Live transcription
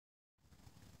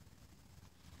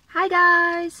Hi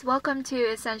guys! Welcome to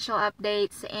Essential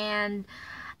Updates, and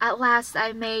at last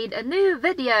I made a new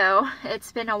video.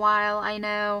 It's been a while, I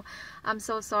know. I'm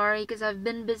so sorry because I've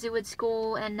been busy with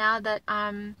school, and now that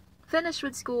I'm finished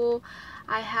with school,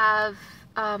 I have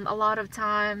a lot of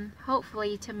time,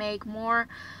 hopefully, to make more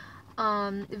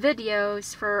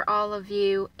videos for all of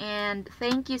you. And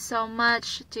thank you so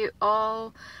much to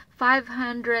all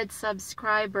 500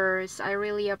 subscribers. I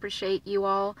really appreciate you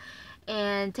all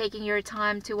and taking your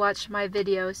time to watch my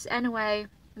videos. Anyway,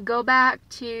 go back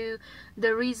to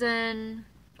the reason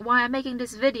why I'm making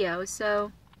this video.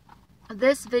 So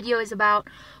this video is about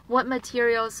what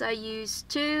materials I use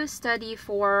to study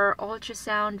for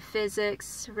ultrasound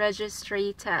physics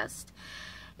registry test.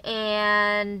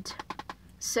 And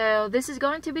so this is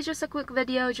going to be just a quick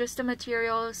video, just the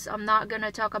materials. I'm not going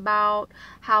to talk about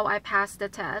how I passed the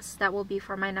test. That will be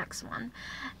for my next one.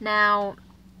 Now,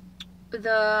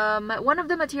 one of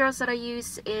the materials that I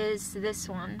use is this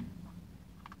one.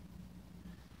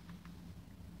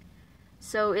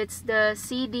 So it's the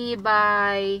CD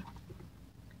by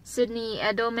Sidney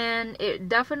Edelman. It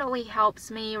definitely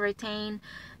helps me retain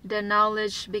the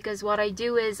knowledge because what I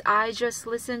do is I just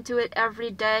listen to it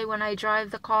every day when I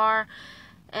drive the car,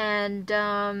 and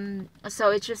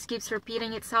so it just keeps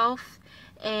repeating itself.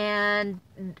 And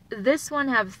this one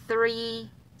have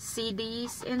 3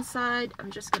 CDs inside. I'm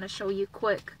just gonna show you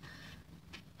quick.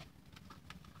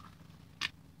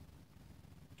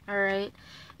 Alright,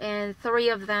 and 3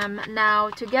 of them. Now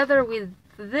together with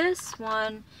this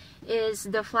one is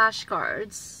the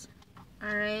flashcards.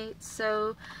 Alright,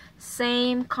 so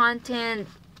same content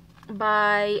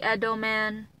by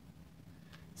Edelman.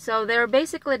 So they're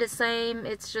basically the same.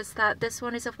 It's just that this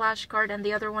one is a flashcard and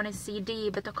the other one is CD,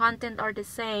 but the content are the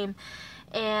same.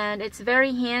 And it's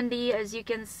very handy, as you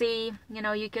can see. You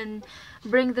know, you can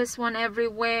bring this one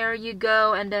everywhere you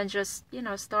go and then just, you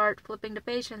know, start flipping the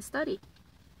page and study.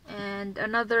 And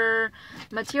another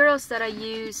materials that I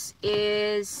use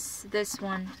is this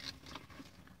one,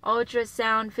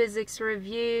 Ultrasound Physics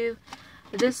Review.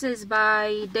 This is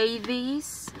by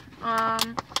Davies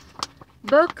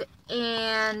book,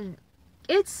 and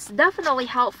it's definitely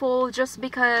helpful just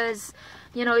because,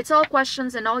 you know, it's all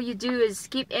questions and all you do is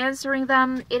keep answering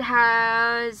them. It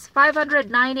has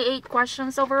 598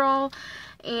 questions overall,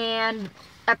 and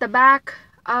at the back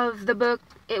of the book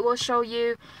it will show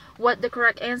you what the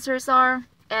correct answers are,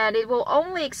 and it will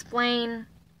only explain,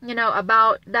 you know,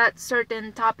 about that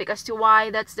certain topic as to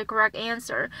why that's the correct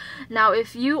answer. Now,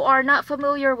 if you are not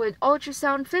familiar with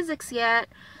ultrasound physics yet,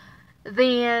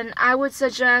 then I would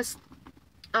suggest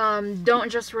don't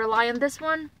just rely on this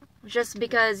one, just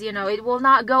because, you know, it will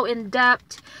not go in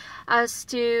depth as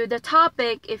to the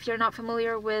topic if you're not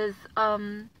familiar with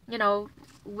you know,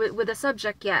 with the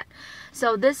subject yet.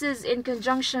 So this is in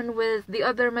conjunction with the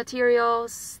other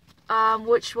materials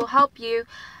which will help you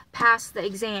pass the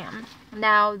exam.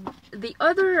 Now, the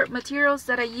other materials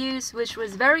that I use, which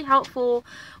was very helpful,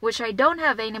 which I don't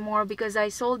have anymore because I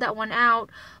sold that one out,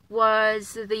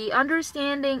 was the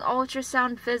Understanding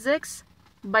Ultrasound Physics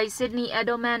by Sidney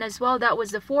Edelman as well. That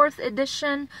was the 4th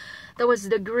edition. That was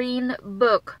the green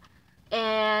book,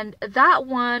 and that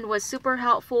one was super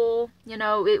helpful. You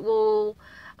know, it will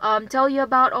tell you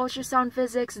about ultrasound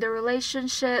physics, the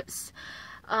relationships,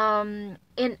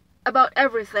 in about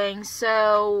everything.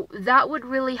 So that would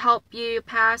really help you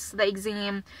pass the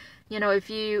exam. You know, if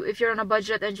you're on a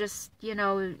budget and just, you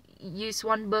know, use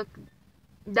one book,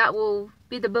 that will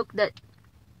be the book that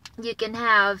you can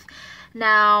have.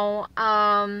 Now,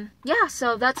 yeah,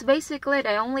 so that's basically it.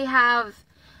 I only have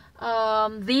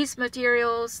these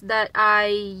materials that I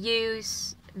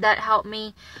use that help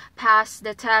me pass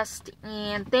the test.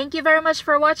 And thank you very much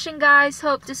for watching, guys.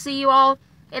 Hope to see you all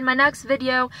in my next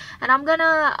video, and I'm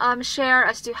gonna share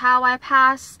as to how I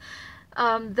pass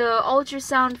the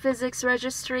ultrasound physics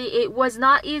registry. It was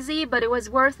not easy, but it was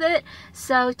worth it.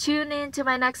 So tune in to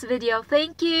my next video.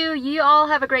 Thank you. You all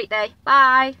have a great day.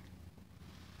 Bye.